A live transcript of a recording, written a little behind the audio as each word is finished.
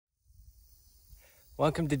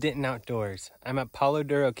Welcome to Denton Outdoors. I'm at Palo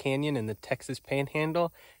Duro Canyon in the Texas Panhandle,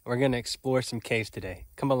 and we're going to explore some caves today.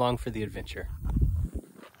 Come along for the adventure.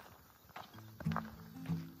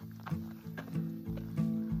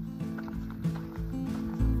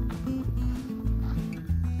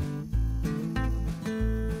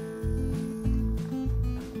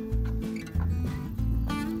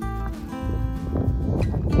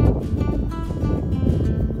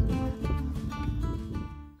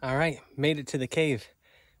 All right, made it to the cave.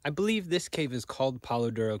 I believe this cave is called Palo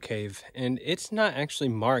Duro Cave, and it's not actually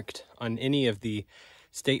marked on any of the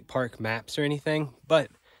state park maps or anything, but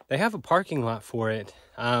they have a parking lot for it,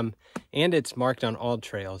 and it's marked on all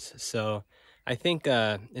trails. So I think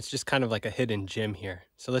it's just kind of like a hidden gem here.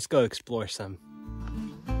 So let's go explore some.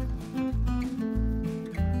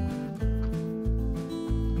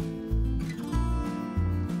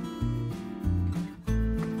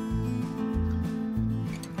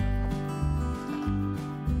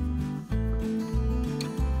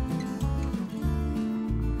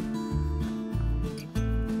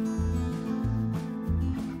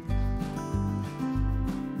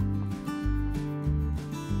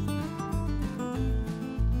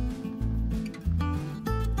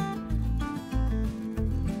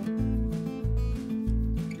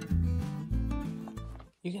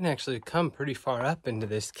 You can actually come pretty far up into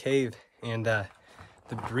this cave, and the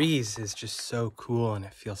breeze is just so cool and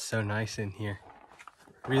it feels so nice in here.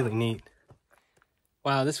 Really neat.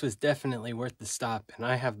 Wow, this was definitely worth the stop, and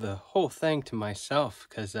I have the whole thing to myself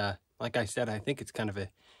because like I said, I think it's kind of a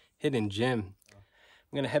hidden gem.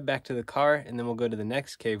 I'm gonna head back to the car and then we'll go to the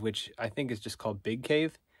next cave, which I think is just called Big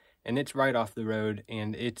Cave, and it's right off the road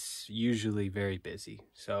and it's usually very busy,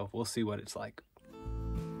 so we'll see what it's like.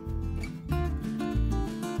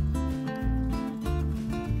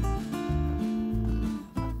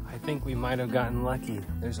 I think we might have gotten lucky.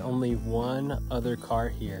 There's only one other car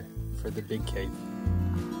here for the Big Cave.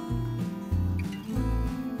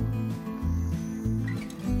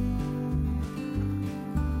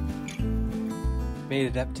 Made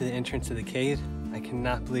it up to the entrance of the cave. I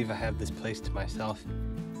cannot believe I have this place to myself.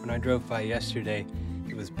 When I drove by yesterday,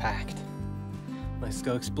 it was packed. Let's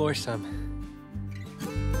go explore some.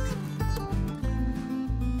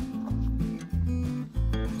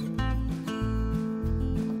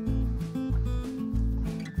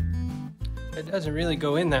 It doesn't really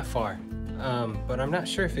go in that far, but I'm not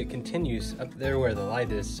sure if it continues up there where the light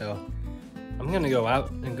is, so I'm gonna go out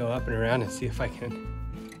and go up and around and see if I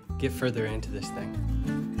can get further into this thing.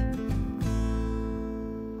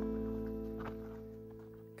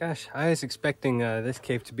 Gosh, I was expecting this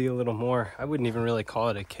cave to be a little more. I wouldn't even really call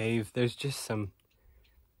it a cave. There's just some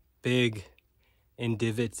big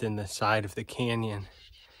divots in the side of the canyon,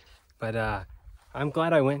 but I'm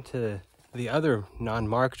glad I went to the other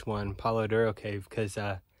non-marked one, Palo Duro Cave, because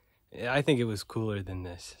I think it was cooler than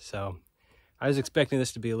this. So I was expecting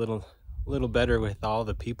this to be a little better with all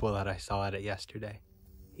the people that I saw at it yesterday.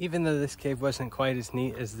 Even though this cave wasn't quite as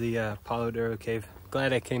neat as the Palo Duro Cave,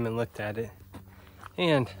 glad I came and looked at it.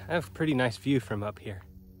 And I have a pretty nice view from up here.